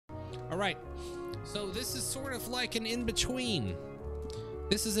All right. So this is sort of like an in-between.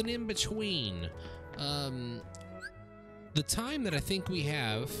 This is an in-between. The time that I think we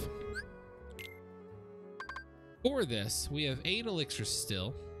have for this, we have 8 elixirs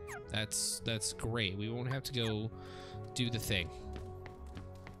still. That's great. We won't have to go do the thing.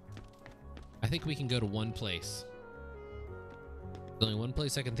 I think we can go to one place. There's only one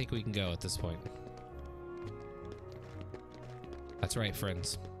place I can think we can go at this point. That's right,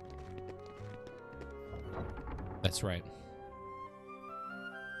 friends. That's right.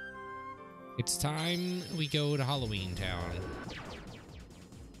 It's time we go to Halloween Town.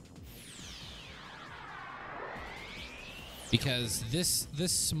 Because this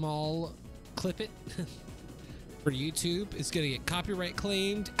small clip it for YouTube is gonna get copyright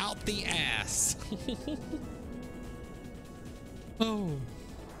claimed out the ass. Oh.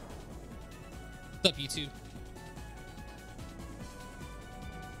 What's up, YouTube?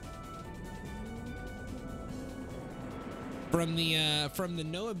 From the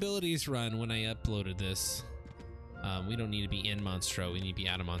no abilities run when I uploaded this, we don't need to be in Monstro, we need to be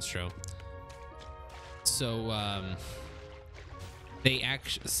out of Monstro. So they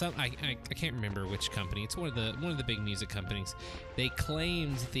actually, I can't remember which company. It's one of the big music companies. They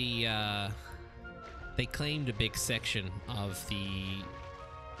claimed a big section of the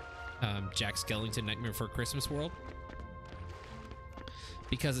Jack Skellington Nightmare Before Christmas world.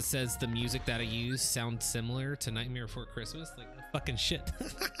 Because it says the music that I use sounds similar to Nightmare Before Christmas. Like, no fucking shit.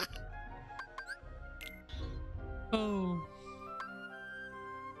 Oh.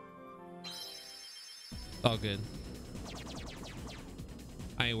 All good.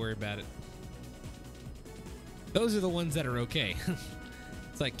 I ain't worried about it. Those are the ones that are okay.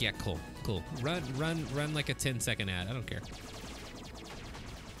 It's like, yeah, cool. Run like a 10-second ad. I don't care.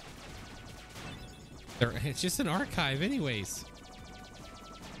 It's just an archive anyways.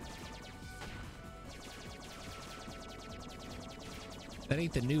 That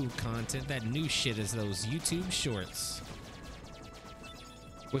ain't the new content. That new shit is those YouTube shorts.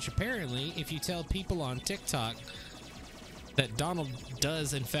 Which apparently, if you tell people on TikTok that Donald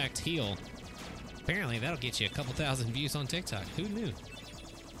does in fact heal, apparently that'll get you a couple thousand views on TikTok. Who knew?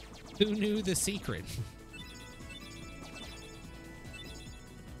 Who knew the secret?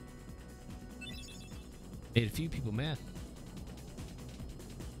 Made a few people mad.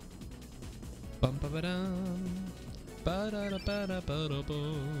 Bum ba ba dum.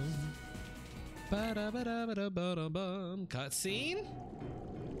 Ba-da-da-ba-da-ba-da-bum. Ba-da-ba-da-ba-da-ba-da-bum. Cutscene?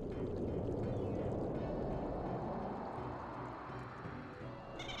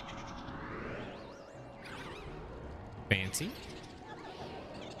 Fancy.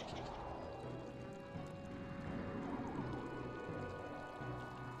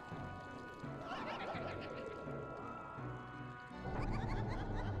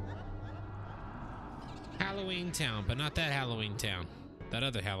 Halloween Town, but not that Halloween Town. That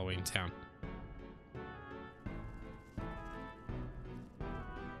other Halloween Town.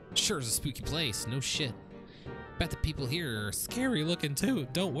 Sure is a spooky place, no shit. Bet the people here are scary looking too.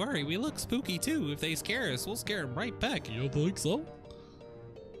 Don't worry, we look spooky too. If they scare us, we'll scare them right back. You don't think so?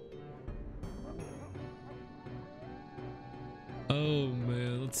 Oh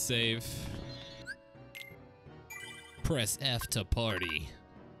man, let's save. Press F to party.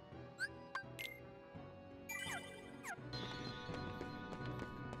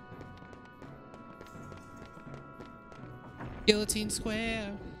 Guillotine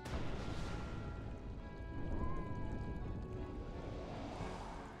Square.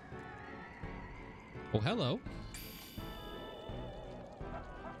 Oh, hello.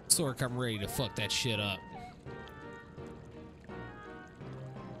 Sork, I'm ready to fuck that shit up.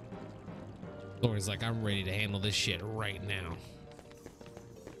 Laura's like, I'm ready to handle this shit right now.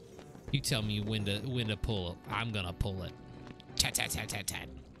 You tell me when to pull it. I'm gonna pull it. Tat tat tat tat tat.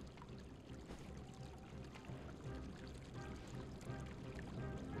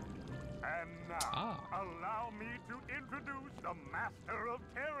 And now, allow me to introduce the Master of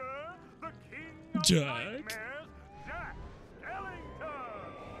Terror, the King of Nightmares, Jack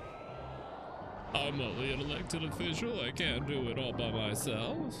Skellington! I'm only an elected official. I can't do it all by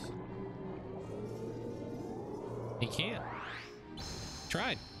myself. He can't.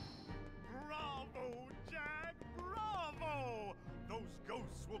 Tried. Bravo, Jack! Bravo! Those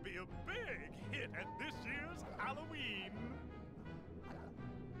ghosts will be a big hit at this year's Halloween.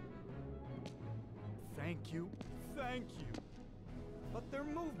 Thank you. But their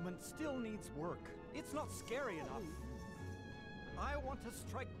movement still needs work. It's not scary enough. I want to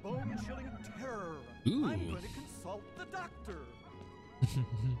strike bone-chilling terror. Ooh. I'm going to consult the doctor.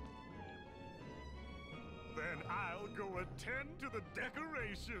 then I'll go attend to the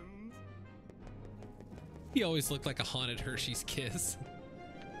decorations. He always looked like a haunted Hershey's Kiss.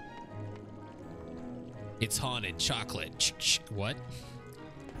 It's haunted chocolate. What?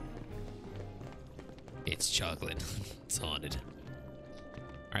 It's chocolate. It's haunted.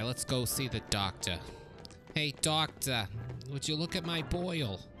 All right, let's go see the doctor. Hey, doctor, would you look at my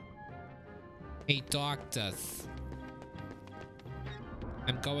boil? Hey, doctors.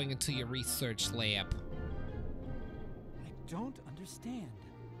 I'm going into your research lab. I don't understand.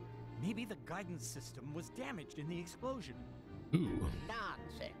 Maybe the guidance system was damaged in the explosion. Ooh.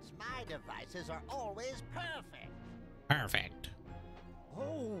 Nonsense. My devices are always perfect. Perfect.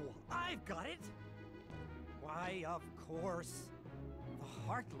 Oh, I've got it. Why, of course. The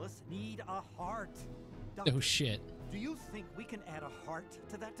heartless need a heart. Doctor, Oh, shit. do you think we can add a heart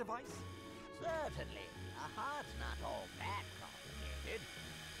to that device? Certainly. A heart's not all that complicated.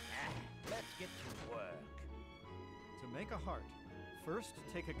 Let's get to work. To make a heart, first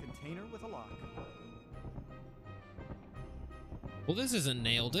take a container with a lock. Well, this isn't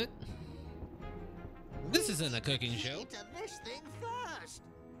nailed it. This isn't a cooking show. To this thing first.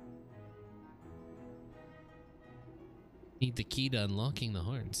 Need the key to unlocking the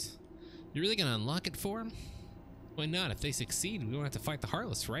hearts. You really gonna unlock it for him? Why not? If they succeed, we don't have to fight the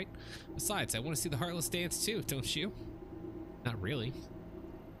Heartless, right? Besides, I want to see the Heartless dance too, don't you? Not really.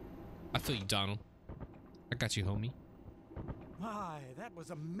 I feel you, Donald. I got you, homie. My, that was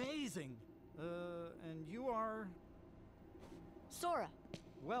amazing. And you are... Sora.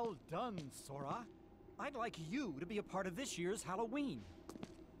 Well done, Sora. I'd like you to be a part of this year's Halloween.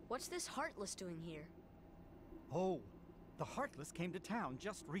 What's this Heartless doing here? Oh, the Heartless came to town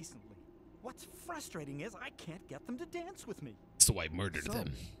just recently. What's frustrating is I can't get them to dance with me. So I murdered them.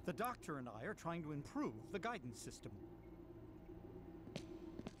 The doctor and I are trying to improve the guidance system.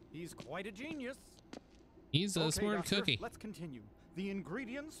 He's quite a genius. He's a Okay, smart doctor, cookie. let's continue. The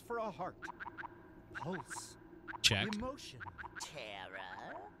ingredients for a heart. Pulse. Check. Emotion.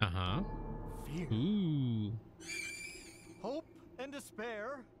 Terror. Uh-huh. Fear. Ooh. Hope and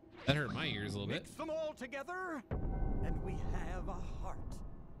despair. That hurt my ears a little bit. Mix them all together, and we have a heart.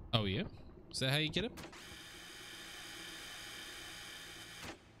 Oh, yeah? Is that how you get it?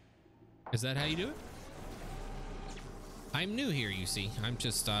 Is that how you do it? I'm new here, you see. I'm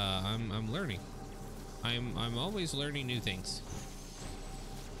just, I'm learning. I'm always learning new things.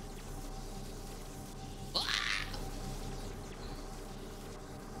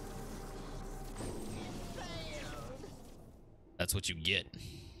 That's what you get.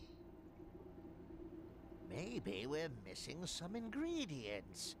 Maybe we're missing some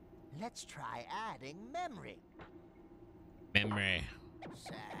ingredients. Let's try adding memory. Memory.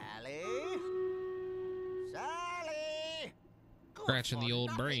 Sally? Sally! Good Scratching the for old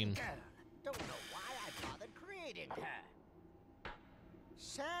nothing, brain. girl. Don't know why I bothered creating her.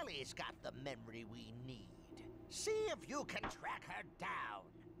 Sally's got the memory we need. See if you can track her down.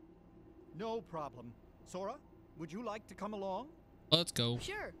 No problem. Sora, would you like to come along? Let's go.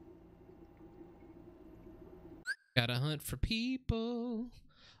 Sure. Gotta hunt for people.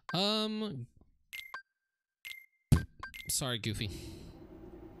 Sorry, Goofy.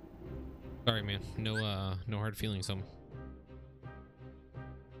 Sorry, man. No hard feelings, homie.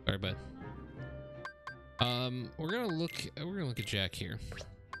 Sorry, bud. We're gonna look at Jack here.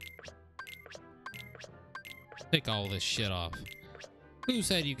 Take all this shit off. Who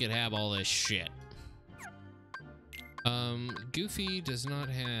said you could have all this shit? Goofy does not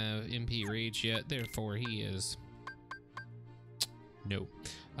have MP Rage yet, therefore he is... No.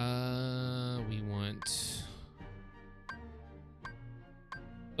 We want...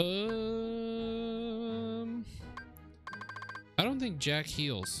 I don't think Jack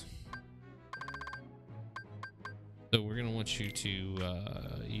heals. So we're gonna want you to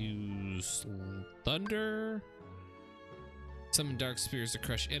use Thunder. Summon Dark Spears to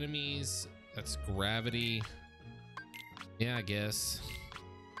crush enemies. That's Gravity. Yeah, I guess.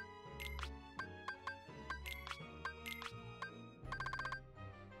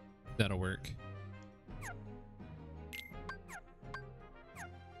 That'll work.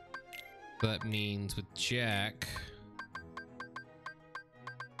 So that means with Jack,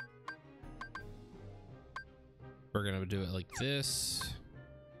 we're gonna do it like this.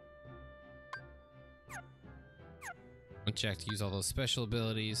 Want Jack to use all those special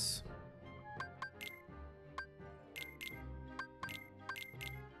abilities.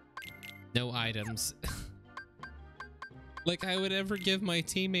 No items. Like I would ever give my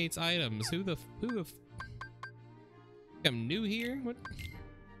teammates items. Who the I'm new here? What?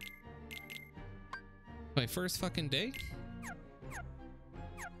 My first fucking day?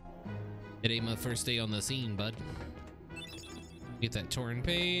 It ain't my first day on the scene, bud. Get that torn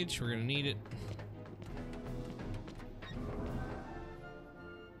page. We're gonna need it.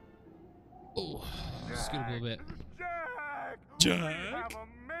 Oh, scoot a little bit. Jack! We have a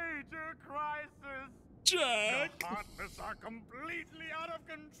major crisis! Jack! The Heartless are completely out of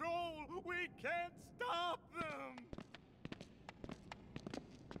control! We can't stop them!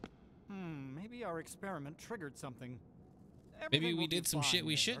 Maybe our experiment triggered something. Maybe Everything we will be did some fine, shit we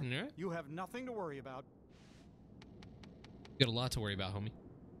Mayor. shouldn't, right? You have nothing to worry about. Got a lot to worry about, homie.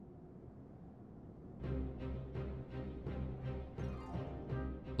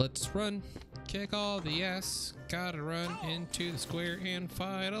 Let's run. Kick all the ass. Gotta run into the square and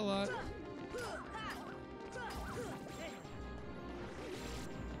fight a lot.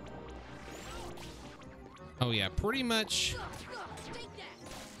 Oh yeah, pretty much.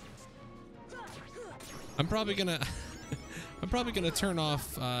 I'm probably gonna turn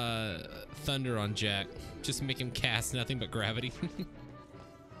off thunder on Jack. Just make him cast nothing but gravity.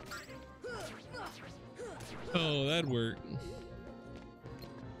 Oh, that'd work.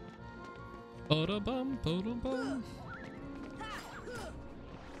 Bum, bum.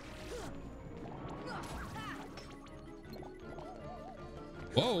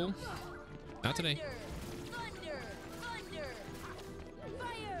 Whoa! Not today. Thunder!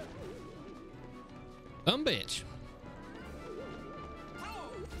 Fire! Bitch.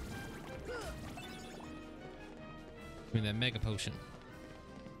 Give me that mega potion.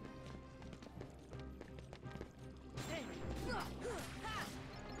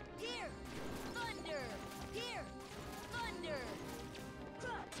 Here! Thunder! Here! Thunder!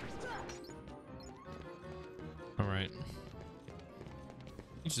 All right.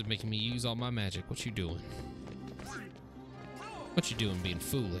 You're just making me use all my magic. What you doing? What you doing being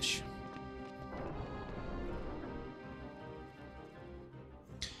foolish?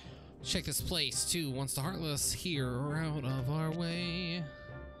 Check this place too. Once the Heartless here are out of our way.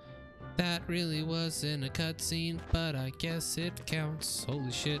 That really wasn't a cutscene, but I guess it counts.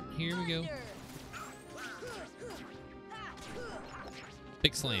 Holy shit, here we go.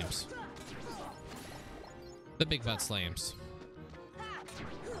 Big slams. The big butt slams.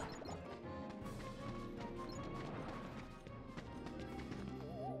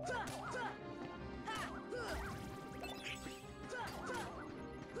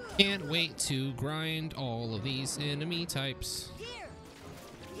 Can't wait to grind all of these enemy types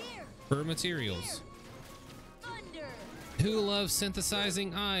for materials. Thunder! Who loves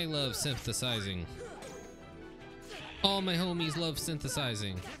synthesizing? I love synthesizing. All my homies love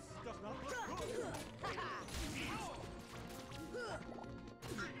synthesizing.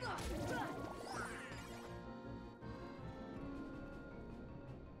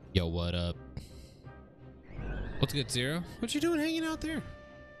 Yo, what up? What's good, Zero? What you doing hanging out there?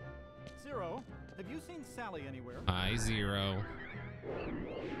 Zero, have you seen Sally anywhere? Hi, Zero.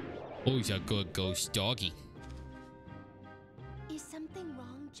 Oh, he's a good ghost doggy. Is something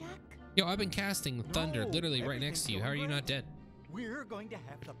wrong, Jack? Yo, I've been casting thunder No, literally right next to you. How are you not dead? We're going to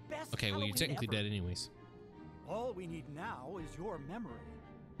have the best Okay, well, you're Halloween technically ever. dead anyways. All we need now is your memory.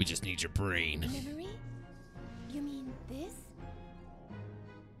 We just need your brain. Memory? You mean this?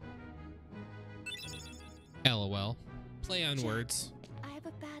 LOL. Play on words. I have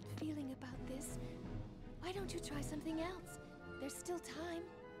a bad feeling about this. Why don't you try something else? There's still time.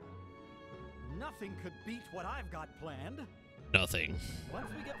 Nothing could beat what I've got planned. Nothing. Once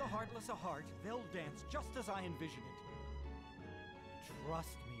we give the Heartless a heart, they'll dance just as I envision it. Trust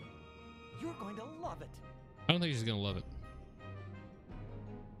me, you're going to love it. I don't think she's gonna love it.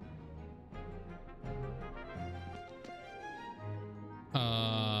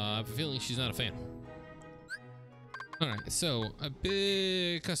 I have a feeling she's not a fan. Alright, so a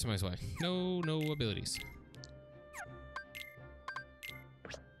big customized way. No abilities.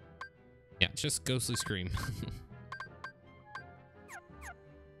 Yeah, just ghostly scream.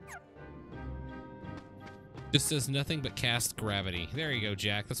 Just does nothing but cast gravity. There you go,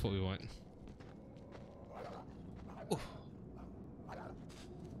 Jack. That's what we want. Ooh.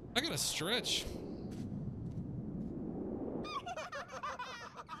 I gotta stretch.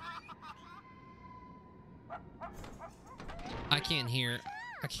 I can't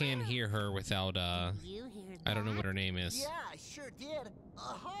hear her without You hear I don't know that? what her name is. Yeah, I sure did. A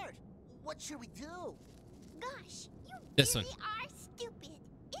heart. What should we do? Gosh, you This really one. are stupid.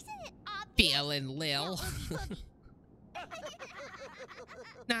 Isn't it obvious? Feeling Lil.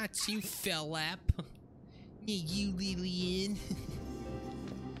 Not you, Philip. You, Lillian.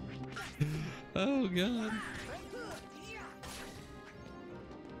 Oh, God.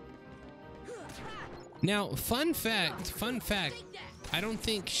 Now, fun fact. I don't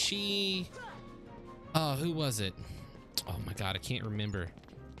think she... Oh, who was it? Oh my god, I can't remember.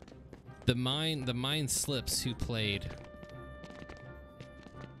 The mind slips who played.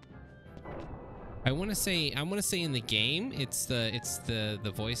 I want to say in the game it's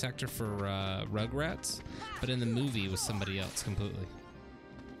the voice actor for Rugrats, but in the movie it was somebody else completely.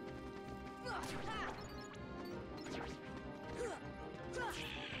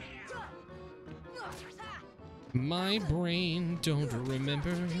 My brain don't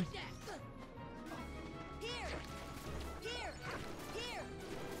remember.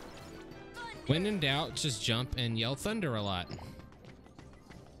 When in doubt, just jump and yell thunder a lot.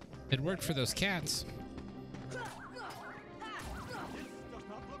 It worked for those cats.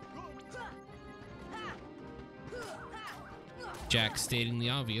 Jack stating the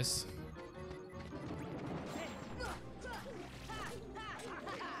obvious.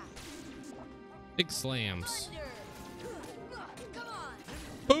 Big slams.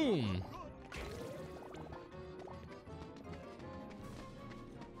 Boom.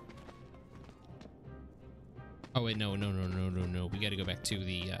 Oh wait, no. We gotta go back to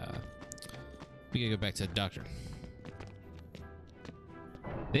the we gotta go back to the doctor.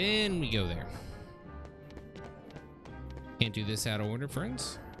 Then we go there. Can't do this out of order,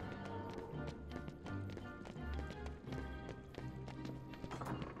 friends.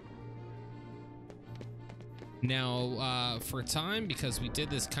 Now, for time, because we did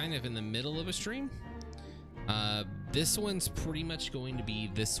this kind of in the middle of a stream, this one's pretty much going to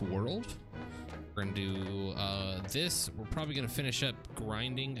be this world. We're gonna do this. We're probably gonna finish up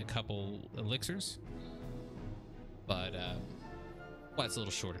grinding a couple elixirs, but well, it's a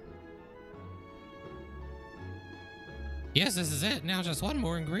little shorter. Yes, this is it. Now just one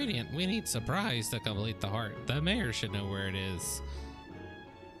more ingredient. We need surprise to complete the heart. The mayor should know where it is.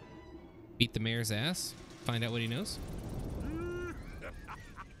 Beat the mayor's ass. Find out what he knows.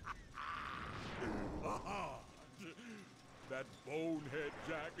 That bonehead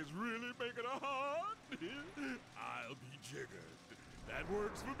Jack is really making a heart. I'll be jiggered. That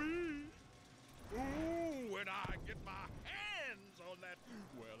works for me. Ooh, when I get my hands on that,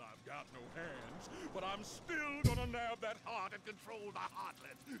 well, I've got no hands, but I'm still gonna nab that heart and control the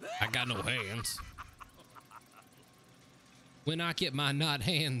heartlet. I got no hands. When I get my not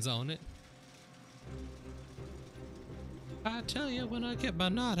hands on it. I tell you, when I get my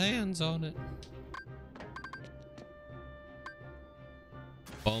not hands on it.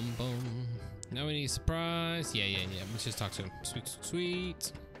 Boom, boom. Now we need surprise. Yeah. Let's just talk to him.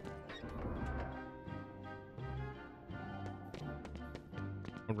 Sweet.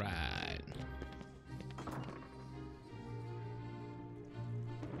 All right.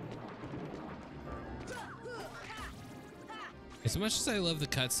 As much as I love the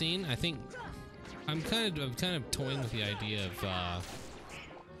cutscene, I think I'm kind of toying with the idea of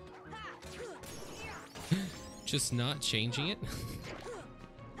just not changing it.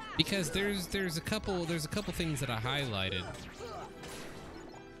 Because there's a couple things that I highlighted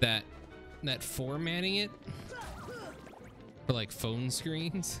that formatting it for like phone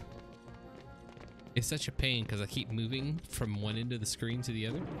screens is such a pain because I keep moving from one end of the screen to the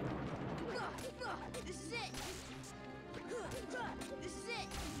other.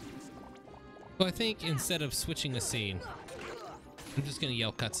 So I think instead of switching a scene, I'm just gonna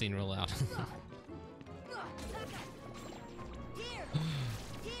yell cutscene real loud.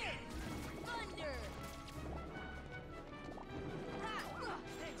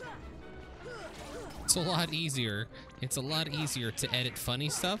 It's a lot easier. It's a lot easier to edit funny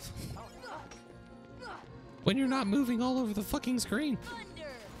stuff when you're not moving all over the fucking screen.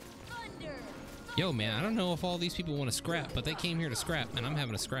 Yo, man, I don't know if all these people want to scrap, but they came here to scrap, and I'm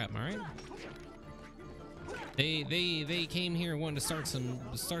having a scrap. All right. They came here and wanted to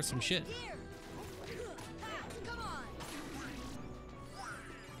start some shit.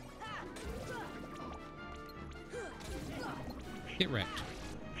 Get wrecked.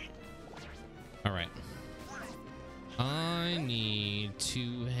 All right. I need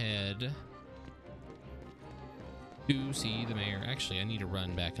to head to see the mayor. Actually, I need to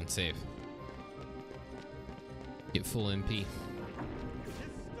run back and save. Get full MP.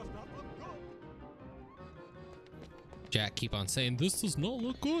 Jack, keep on saying, this does not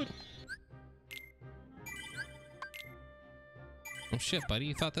look good. Oh shit, buddy,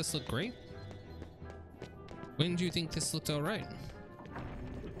 you thought this looked great? When do you think this looked all right?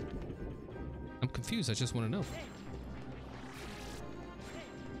 I'm confused, I just want to know.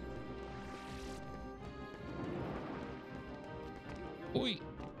 Oi!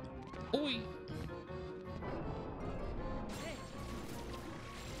 Oi!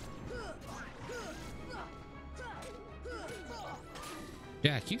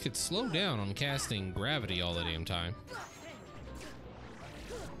 Jack, you could slow down on casting gravity all the damn time.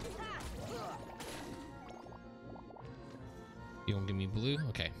 You won't give me blue?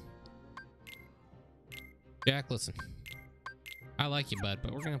 Okay. Jack, listen. I like you, bud,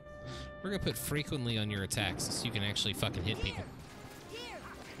 but we're gonna put frequently on your attacks so you can actually fucking hit people. Here!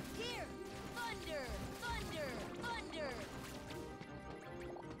 Thunder! Thunder! Thunder!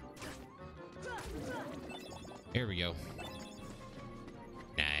 Here we go.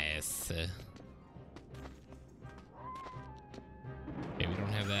 Nice. Okay, we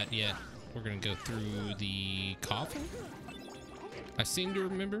don't have that yet. We're gonna go through the coffin. I seem to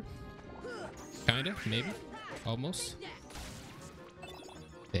remember. Kinda, maybe, almost.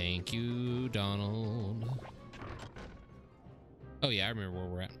 Thank you, Donald. Oh yeah, I remember where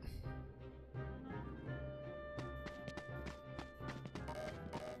we're at.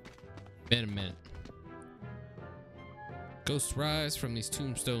 Been a minute. Ghosts rise from these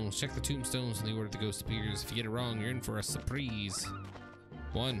tombstones. Check the tombstones in the order the ghost appears. If you get it wrong, you're in for a surprise.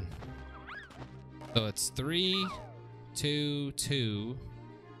 1. So it's 3, 2, 2,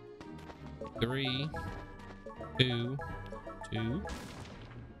 3, 2, 2.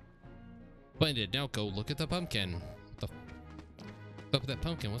 Splendid. Now go look at the pumpkin. What the f up with that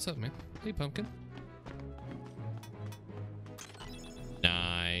pumpkin? What's up, man? Hey, pumpkin.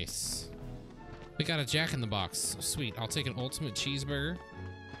 Nice. We got a Jack in the Box. Sweet. I'll take an ultimate cheeseburger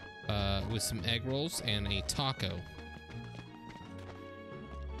with some egg rolls and a taco.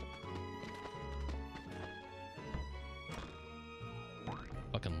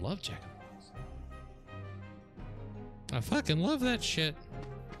 Fucking love Jack in the Box. I fucking love that shit.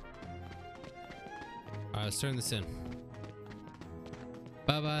 Alright, let's turn this in.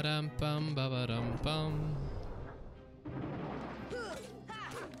 Ba-ba-dum-bum, ba-ba-dum-bum.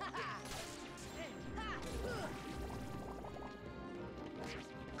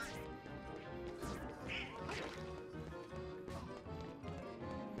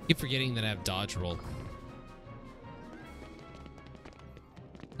 Keep forgetting that I have dodge roll.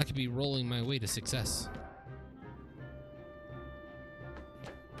 I could be rolling my way to success.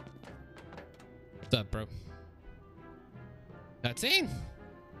 What's up, bro? That's it.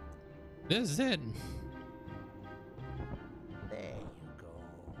 This is it. There you go.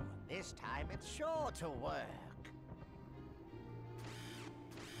 This time it's sure to work.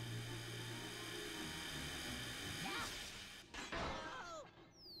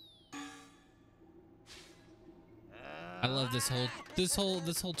 I love this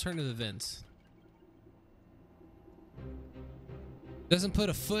whole turn of events. Doesn't put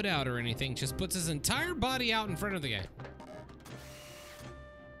a foot out or anything, just puts his entire body out in front of the guy.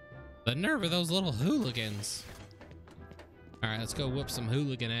 The nerve of those little hooligans. All right, let's go whoop some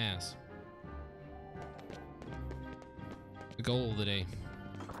hooligan ass. The goal of the day.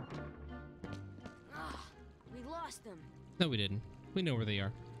 We lost them. No, we didn't. We know where they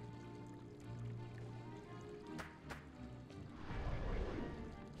are.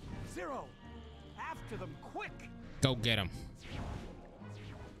 Zero! After them, quick! Go get them.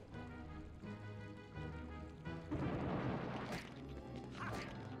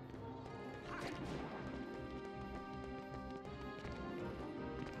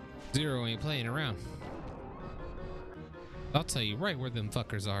 Zero ain't playing around. I'll tell you right where them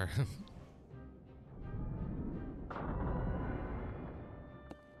fuckers are.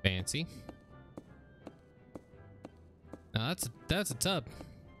 Fancy. Now that's a tub.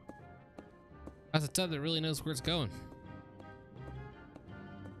 That's a tub that really knows where it's going.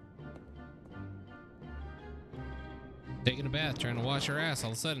 Taking a bath, trying to wash her ass,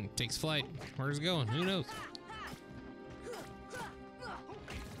 all of a sudden takes flight. Where's it going? Who knows?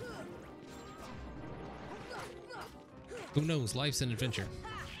 Who knows? Life's an adventure.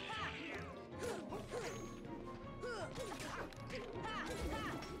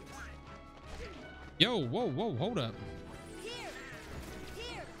 Yo, whoa, hold up.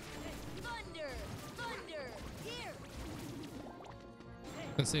 Here! Thunder! Here! I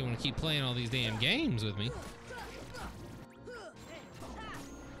was gonna say, you want to keep playing all these damn games with me.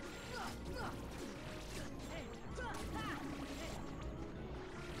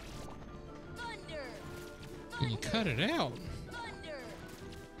 Can you cut it out?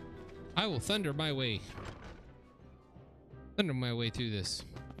 I will thunder my way. Thunder my way through this.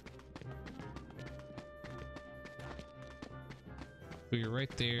 So you're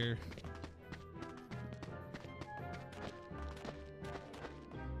right there.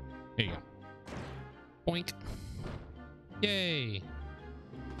 There you go. Boink. Yay.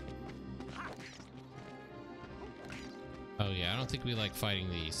 Oh yeah, I don't think we like fighting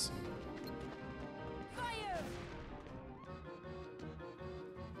these.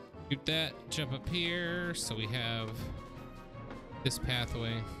 Shoot that, jump up here, so we have this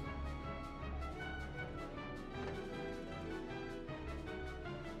pathway.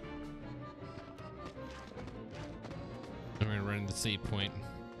 And we're gonna run the save point.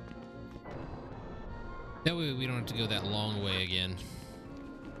 That way we don't have to go that long way again.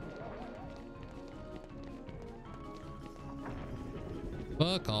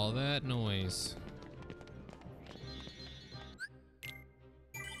 Fuck all that noise.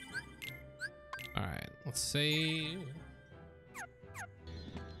 Alright, let's save.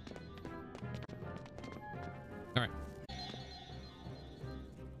 Alright.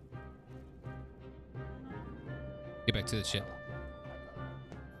 Get back to the ship.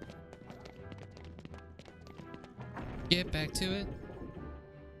 Get back to it.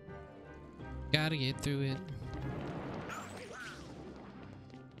 Gotta get through it.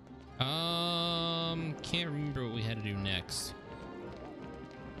 Can't remember what we had to do next.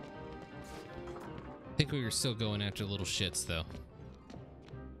 I think we were still going after little shits though.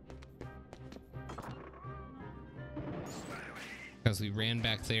 Because we ran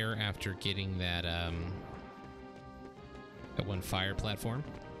back there after getting that that one fire platform.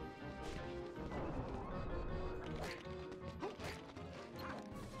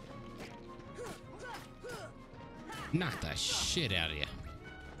 Knock the shit out of you.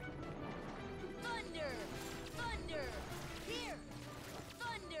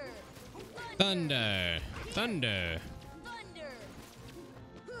 Thunder! Thunder!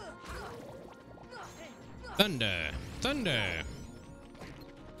 Thunder! Thunder!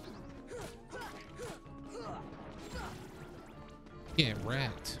 Get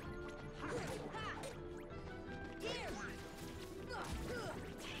wrecked.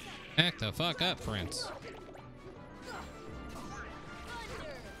 Act the fuck up, Prince.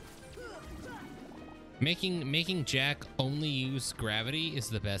 Making Jack only use gravity is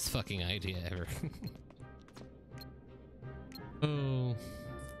the best fucking idea ever. Oh.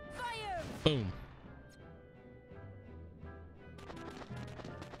 Fire. Boom.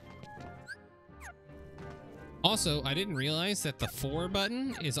 Also, I didn't realize that the 4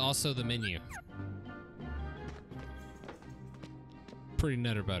 button is also the menu. Pretty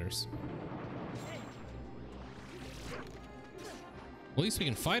nutter butters. At least we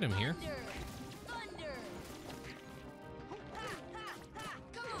can fight him here.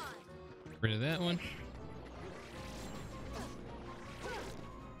 Rid of that one.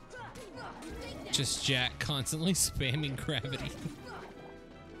 Just Jack constantly spamming gravity.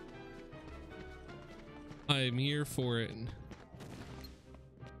 I'm here for it.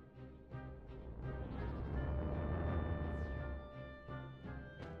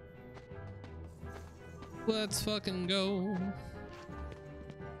 Let's fucking go.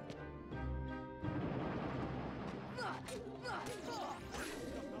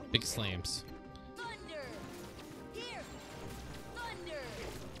 Big slams. Thunder. Here. Thunder.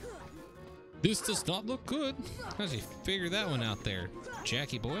 This does not look good. How'd you figure that one out there,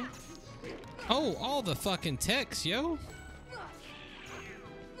 Jackie boy? Oh, all the fucking text, yo.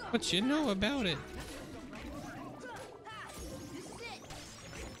 What you know about it?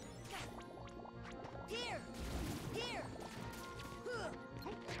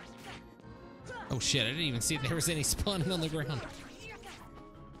 Oh shit, I didn't even see there was any spawning on the ground.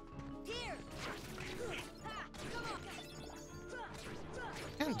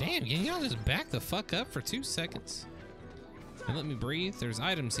 God damn, can y'all just back the fuck up for 2 seconds? And let me breathe. There's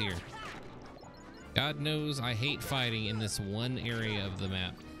items here. God knows I hate fighting in this one area of the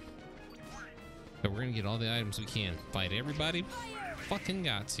map. But we're gonna get all the items we can. Fight everybody. Fucking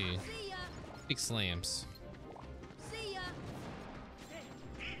got to. Big slams.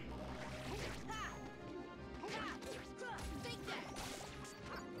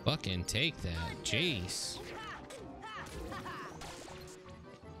 Fucking take that. Jeez.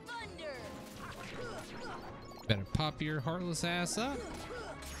 Better pop your heartless ass up.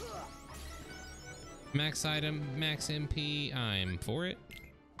 Max item, max MP, I'm for it.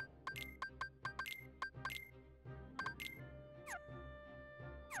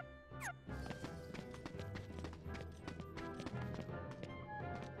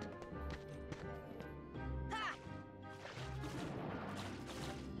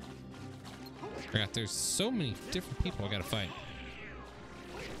 Forgot there's so many different people I gotta fight.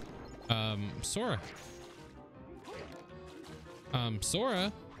 Sora.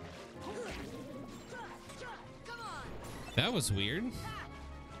 Sora. That was weird.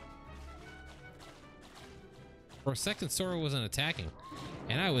 For a second, Sora wasn't attacking,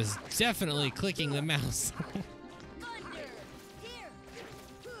 and I was definitely clicking the mouse.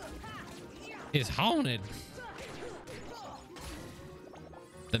 It's haunted.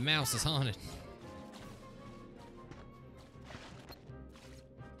 The mouse is haunted.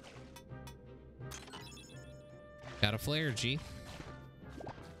 Got a flare, G.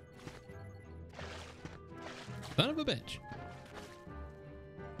 Son of a bitch.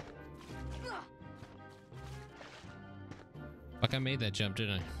 Fuck, I made that jump,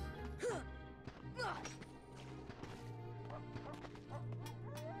 didn't I?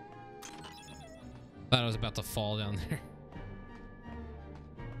 Thought I was about to fall down there.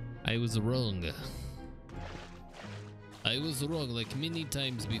 I was wrong. I was wrong like many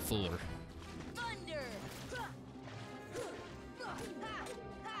times before. Thunder!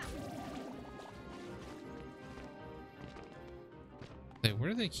 Hey, where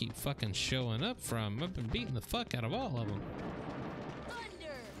do they keep fucking showing up from? I've been beating the fuck out of all of them.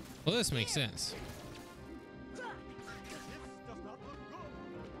 Thunder! Well, this makes sense.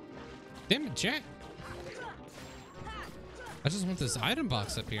 Damn it, Jack. I just want this item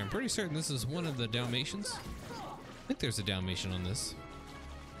box up here. I'm pretty certain this is one of the Dalmatians. I think there's a Dalmatian on this.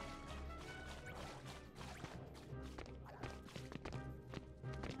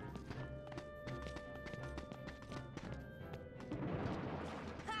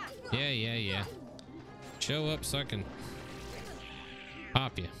 Yeah. Show up so I can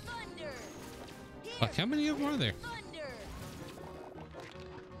pop you. Thunder! Fuck, how many of them are there? Thunder!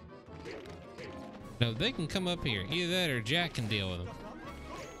 No, they can come up here. Either that or Jack can deal with them.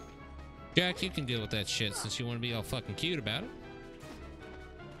 Jack, you can deal with that shit since you want to be all fucking cute about it.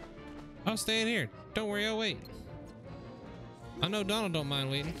 I'll stay in here. Don't worry, I'll wait. I know Donald don't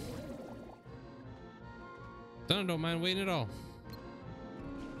mind waiting. Donald don't mind waiting at all.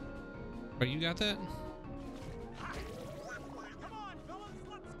 Oh, you got that? Come on, fellas,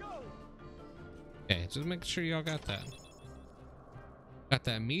 let's go. Okay, just make sure y'all got that. Got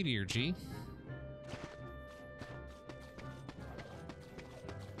that meteor, G.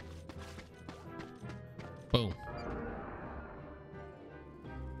 Boom.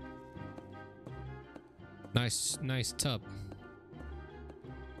 Nice tub.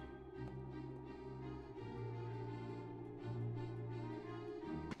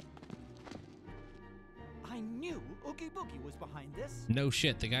 I knew Oogie Boogie was behind this. No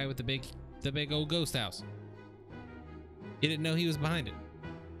shit, the guy with the big old ghost house. You didn't know he was behind it.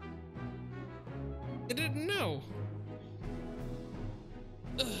 You didn't know.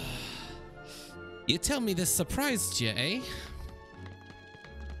 Ugh. You tell me this surprised you, eh?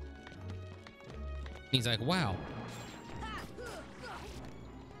 He's like, wow.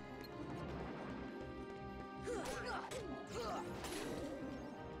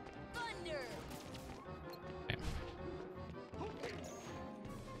 Thunder!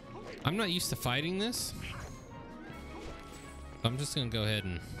 I'm not used to fighting this. I'm just gonna go ahead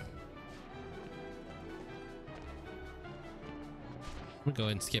and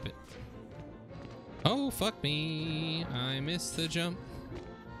skip it. Oh, fuck me. I missed the jump.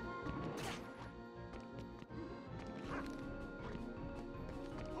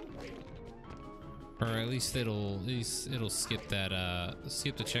 Or at least it'll skip that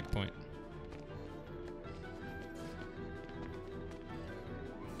skip the checkpoint.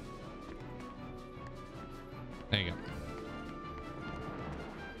 There you go.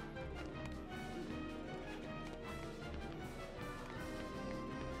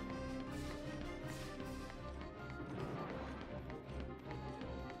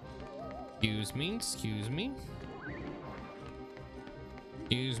 Excuse me.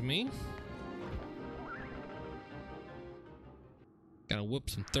 Gotta whoop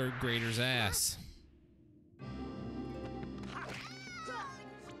some third graders' ass.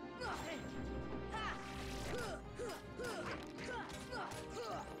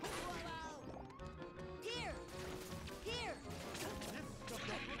 Here!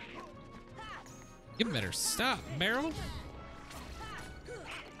 You better stop, Barrel.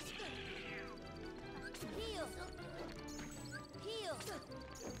 Heal!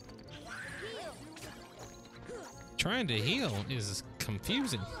 Trying to heal is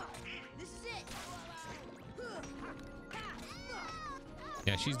confusing. This is it!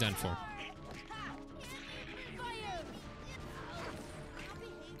 Yeah, she's done for. Fire!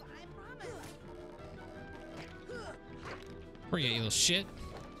 Where you at, you little shit?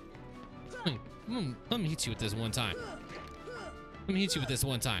 Let me hit you with this one time. Where you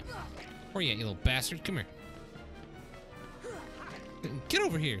at, you little bastard? Come here. Get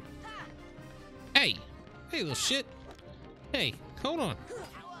over here. Hey, little shit. Hey, hold on.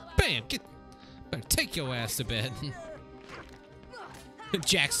 Bam! Better take your ass to bed.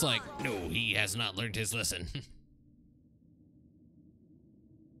 Jack's like, no, he has not learned his lesson.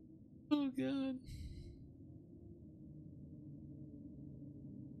 Oh, God.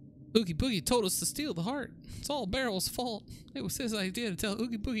 Oogie Boogie told us to steal the heart. It's all Barrel's fault. It was his idea to tell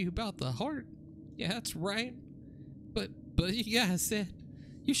Oogie Boogie about the heart. Yeah, that's right. But you guys said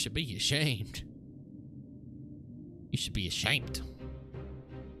you should be ashamed. You should be ashamed.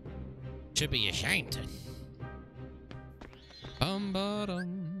 Should be ashamed. Bum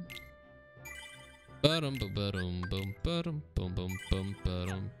ba-dum. Ba-dum ba-ba-dum bum ba-dum bum bum bum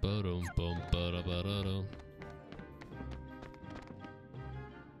ba-dum ba-dum bum ba-da-ba-da-dum.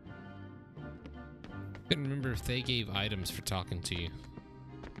 Couldn't remember if they gave items for talking to you.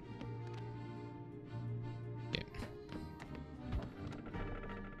 Yeah.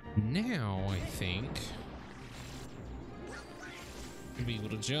 Now I think I'll be able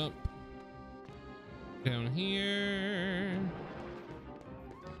to jump down here.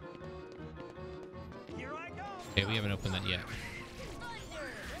 Here I go. Okay, we haven't opened that yet.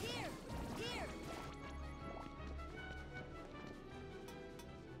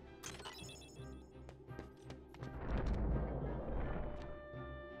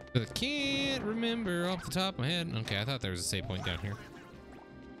 I can't remember off the top of my head. Okay, I thought there was a save point down here.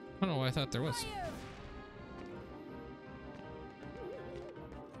 I don't know why I thought there was.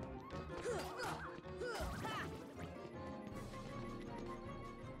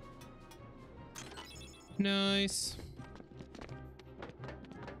 Nice.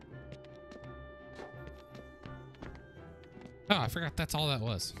 Oh, I forgot that's all that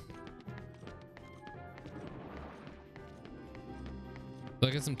was. I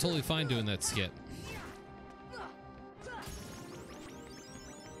guess I'm totally fine doing that skit.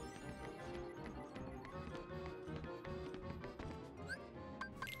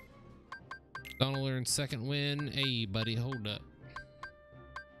 Donald earned second win. Hey, buddy, hold up.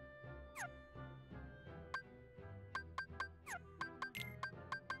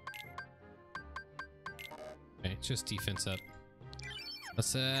 Okay, just defense up. I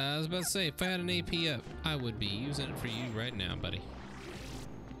was about to say, if I had an AP up, I would be using it for you right now, buddy.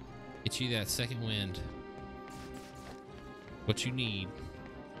 Get you that second wind. What you need.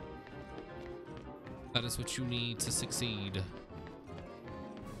 That is what you need to succeed.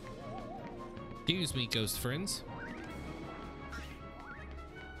 Excuse me, ghost friends.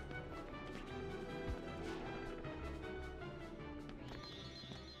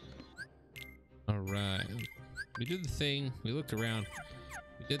 All right. We did the thing. We looked around.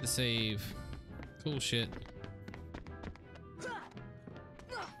 We did the save. Cool shit.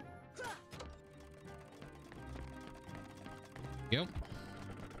 Yep.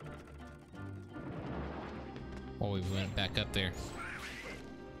 Oh, we went back up there.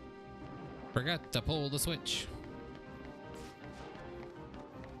 Forgot to pull the switch.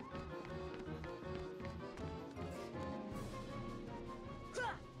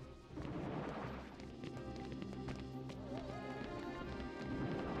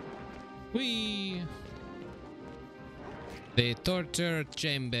 Whee! The torture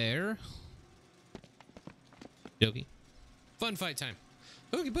chamber. Yogi. Fun fight time.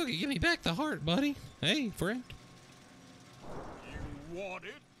 Oogie Boogie, give me back the heart, buddy. Hey, friend. You want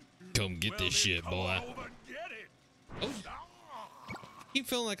it? Come get this shit, Come boy. over and get it. Oh, keep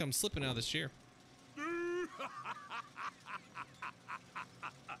feeling like I'm slipping out of this chair.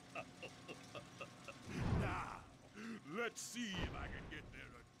 Now, let's see if I can get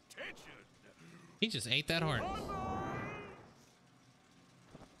their attention. He just ate that heart.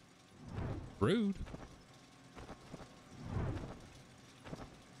 Rude.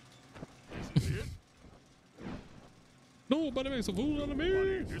 This is it. Nobody makes a fool out of me.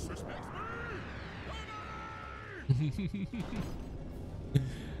 Nobody disrespects me.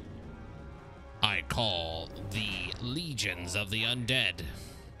 I call the legions of the undead.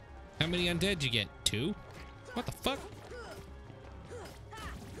 How many undead you get? 2? What the fuck?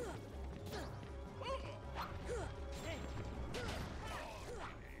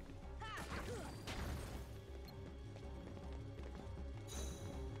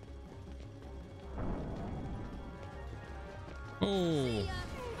 Oh.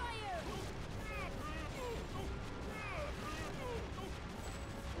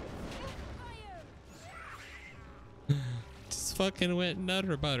 Just fucking went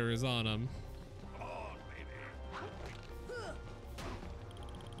nutter butters on him.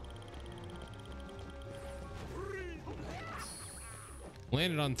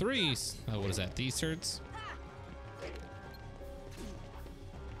 Landed on 3s. Oh, what is that? These turds?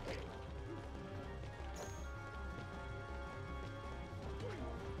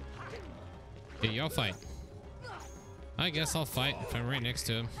 Hey, y'all fight. I guess I'll fight if I'm right next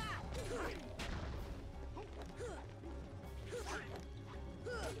to him.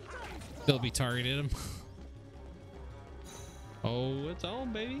 Still be targeted him. Oh, it's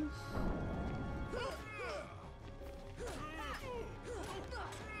on, baby.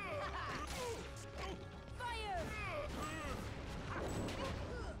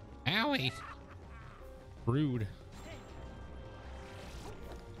 Owie. Rude.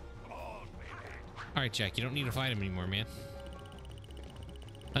 All right, Jack, you don't need to fight him anymore, man.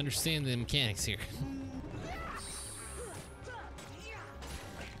 Understand the mechanics here.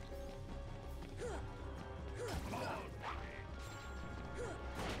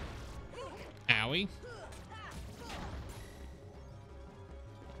 Owie.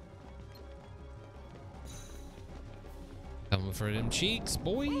 Coming for them cheeks,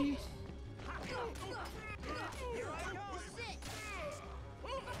 boy.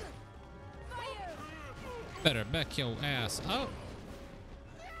 Better back your ass up.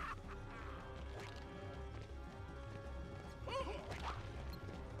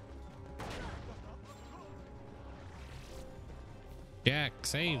 Jack,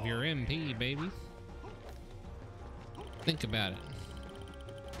 save your MP, baby. Think about it.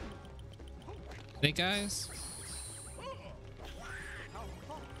 Snake Eyes?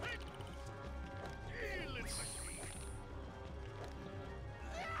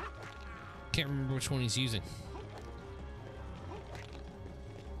 Can't remember which one he's using.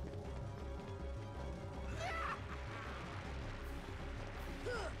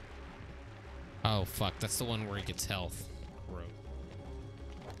 Oh, fuck. That's the one where he gets health.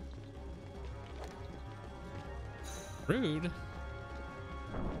 Rude.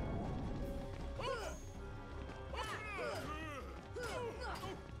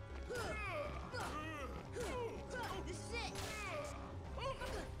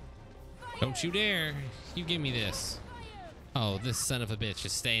 Don't you dare. You give me this. Oh, this son of a bitch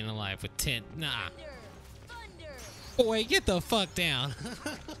is staying alive with 10. Nah. Boy, get the fuck down.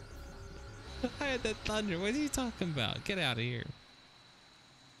 I had that thunder. What are you talking about? Get out of here.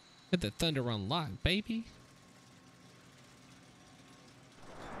 Get that thunder on lock, baby.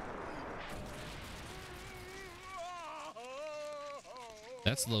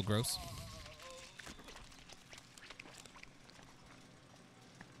 That's a little gross.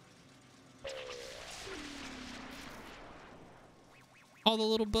 All the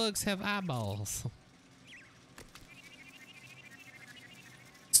little bugs have eyeballs.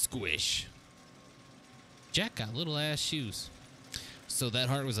 Squish. Jack got little ass shoes. So that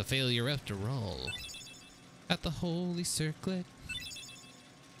heart was a failure after all. At the holy circlet.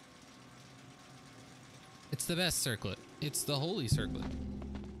 It's the best circlet. It's the holy circlet.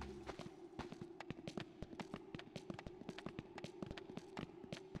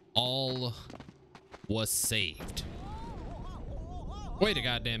 All was saved. Wait a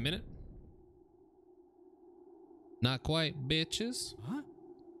goddamn minute. Not quite, bitches. Huh?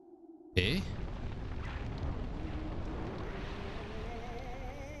 Eh?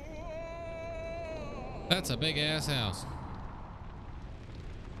 That's a big ass house.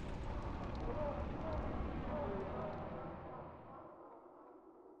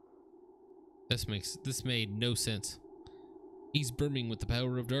 This made no sense. He's brimming with the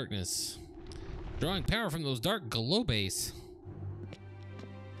power of darkness, drawing power from those dark globes.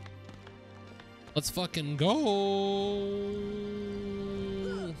 Let's fucking go.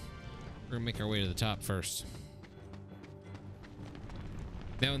 We're gonna make our way to the top first.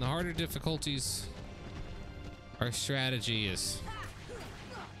 Now in the harder difficulties, our strategy is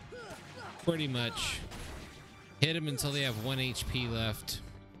pretty much hit them until they have 1 HP left.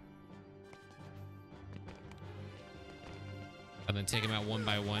 And then take them out one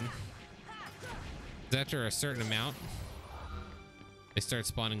by one. After a certain amount, they start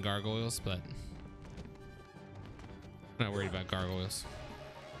spawning gargoyles, but I'm not worried about gargoyles.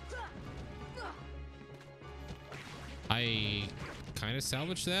 I kind of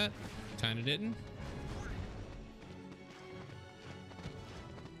salvaged that, kind of didn't.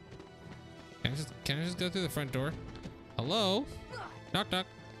 Can I just go through the front door? Hello? Knock knock.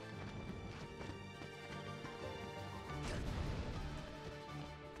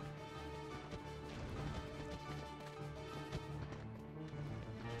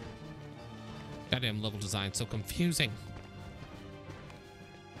 Goddamn level design, so confusing.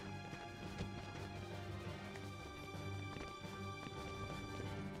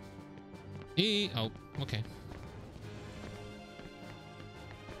 Oh, okay.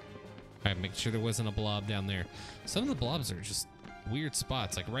 Alright, make sure there wasn't a blob down there. Some of the blobs are just weird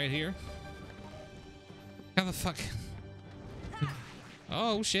spots, like right here. How the fuck?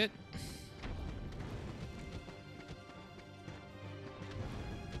 Oh, shit.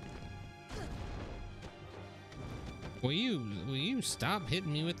 Will you stop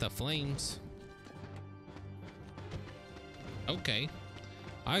hitting me with the flames? Okay.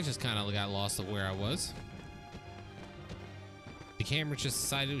 I just kind of got lost of where I was. The camera just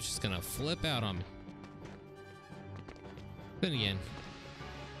decided it was just gonna flip out on me. Then again,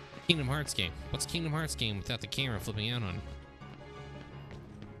 Kingdom Hearts game. What's Kingdom Hearts game without the camera flipping out on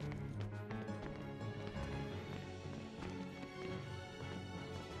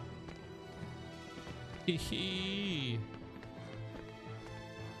it? Hee.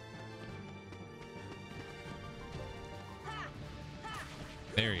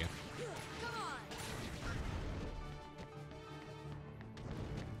 There you go.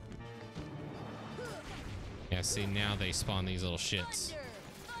 Yeah, see, now they spawn these little shits.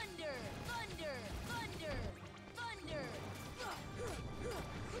 Thunder, thunder, thunder, thunder, thunder.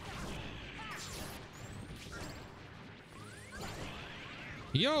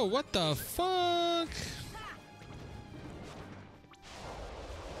 Yo, what the fuck?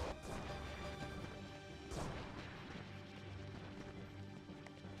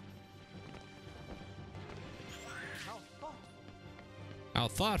 How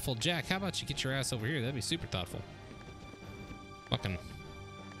thoughtful, Jack. How about you get your ass over here? That'd be super thoughtful. Fucking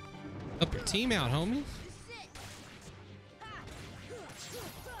help your team out, homie.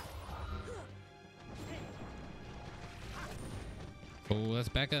 Oh, let's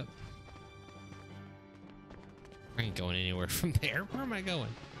back up. I ain't going anywhere from there. Where am I going?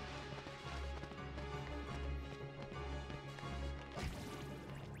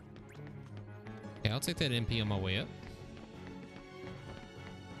 Okay, I'll take that MP on my way up.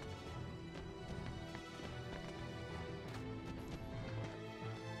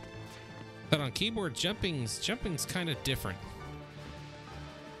 But on keyboard, jumping's kind of different.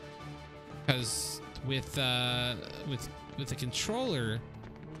 Because with the controller,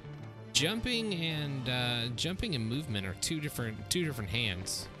 jumping and movement are two different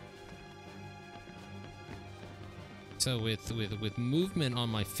hands. So with movement on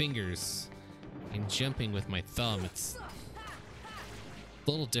my fingers and jumping with my thumb, it's a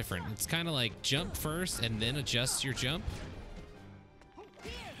little different. It's kind of like jump first and then adjust your jump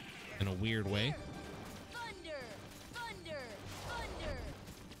in a weird way. Thunder, thunder, thunder.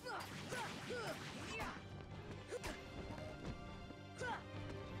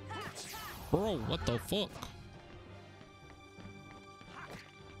 Bro, what the fuck?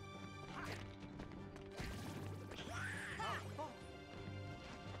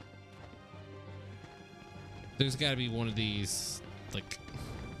 There's got to be one of these, like,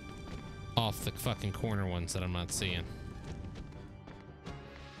 off the fucking corner ones that I'm not seeing.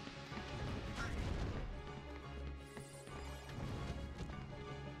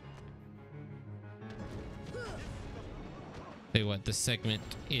 Tell you what, this segment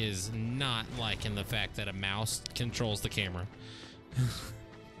is not liking the fact that a mouse controls the camera.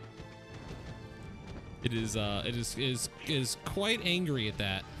 It is quite angry at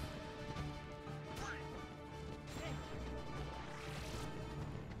that.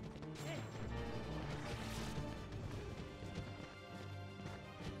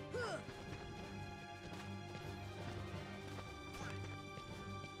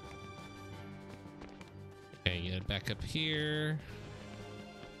 Okay, get back up here.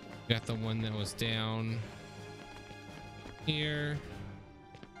 Got the one that was down here.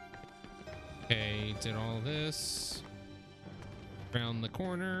 Okay, did all this. Around the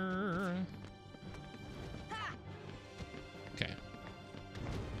corner. Okay.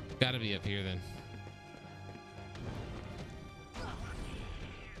 Gotta be up here then.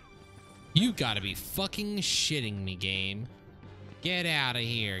 You gotta be fucking shitting me, game. Get out of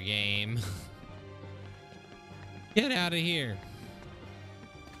here, game. Get out of here.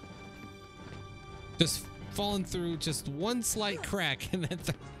 Just falling through just one slight crack and then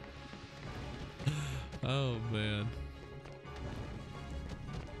oh man.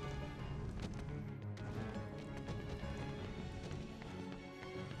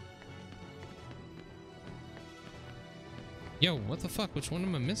 Yo, what the fuck? Which one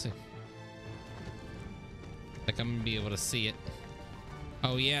am I missing? Like I'm gonna be able to see it.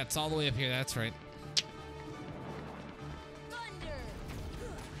 Oh yeah, it's all the way up here. That's right.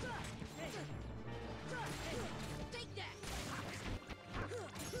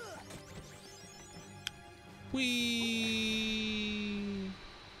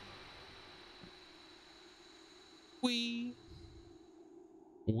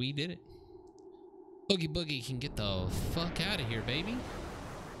 We did it. Oogie Boogie can get the fuck out of here, baby.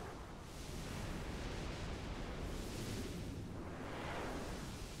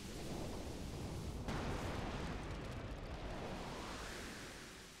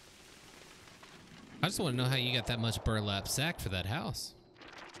 I just want to know how you got that much burlap sack for that house.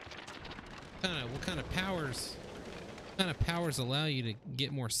 What kind of powers kind of powers allow you to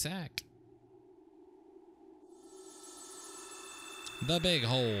get more sack? The big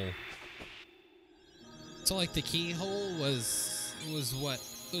hole. So like the keyhole was what?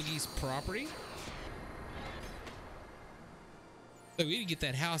 Oogie's property? So we need to get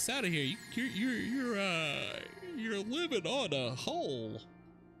that house out of here. You're living on a hole.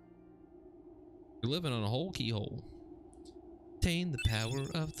 You're living on a whole keyhole. Obtain the power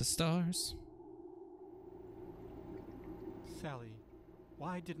of the stars. Sally,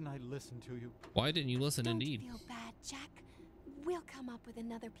 why didn't I listen to you? Why didn't you listen? Don't Indeed. feel bad, Jack. We'll come up with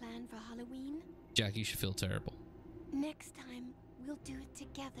another plan for Halloween. Jack, you should feel terrible. Next time, we'll do it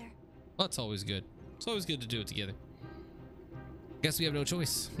together. Well, that's always good. It's always good to do it together. Guess we have no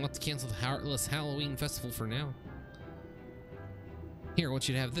choice. We'll have to cancel the Heartless Halloween Festival for now. Here, I want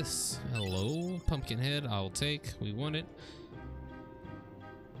you to have this. Hello, Pumpkinhead. I'll take. We want it.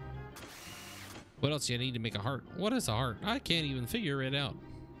 What else do you need to make a heart? What is a heart? I can't even figure it out.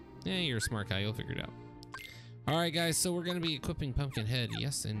 Yeah, you're a smart guy. You'll figure it out. All right, guys. So we're going to be equipping Pumpkinhead.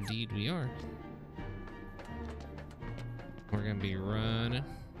 Yes, indeed we are. We're going to be running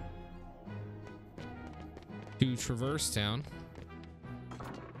to Traverse Town,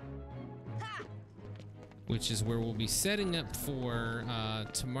 which is where we'll be setting up for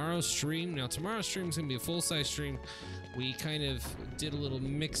tomorrow's stream. Now, tomorrow's stream is going to be a full-size stream. We kind of did a little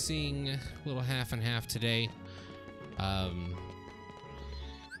mixing, a little half and half today to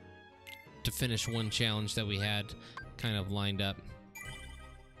finish one challenge that we had kind of lined up.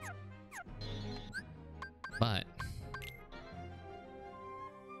 But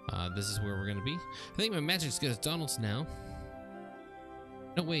this is where we're going to be. I think my magic's good as Donald's now.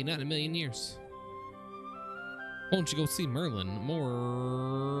 No way, not in a million years. Why don't you go see Merlin?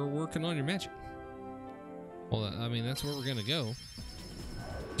 More working on your magic. Well, I mean, that's where we're going to go.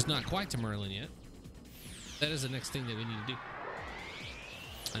 Just not quite to Merlin yet. That is the next thing that we need to do.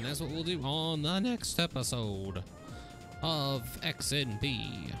 And that's what we'll do on the next episode of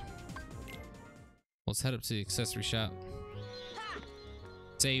XNB. Let's head up to the accessory shop.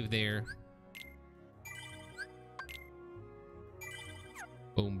 Save there.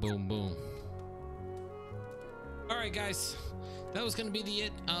 Boom, boom, boom. All right, guys. That was going to be the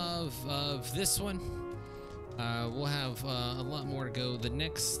it of this one. We'll have a lot more to go. The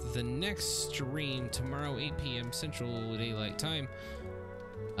next stream tomorrow, 8 p.m. Central Daylight Time.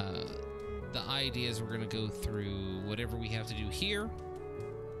 The idea is we're gonna go through whatever we have to do here.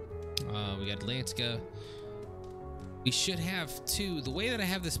 We got Atlantica. We should have two. The way that I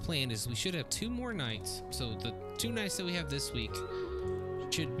have this planned is we should have 2 more nights. So the 2 nights that we have this week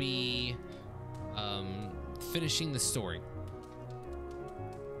should be finishing the story.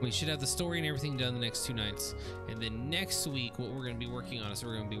 We should have the story and everything done the next 2 nights. And then next week, what we're going to be working on is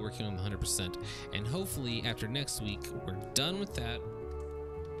we're going to be working on 100%. And hopefully after next week, we're done with that.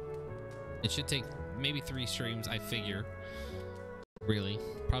 It should take maybe 3 streams, I figure. Really,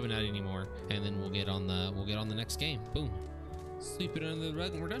 probably not anymore. And then we'll get on the next game. Boom. Sweep it under the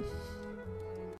rug and we're done.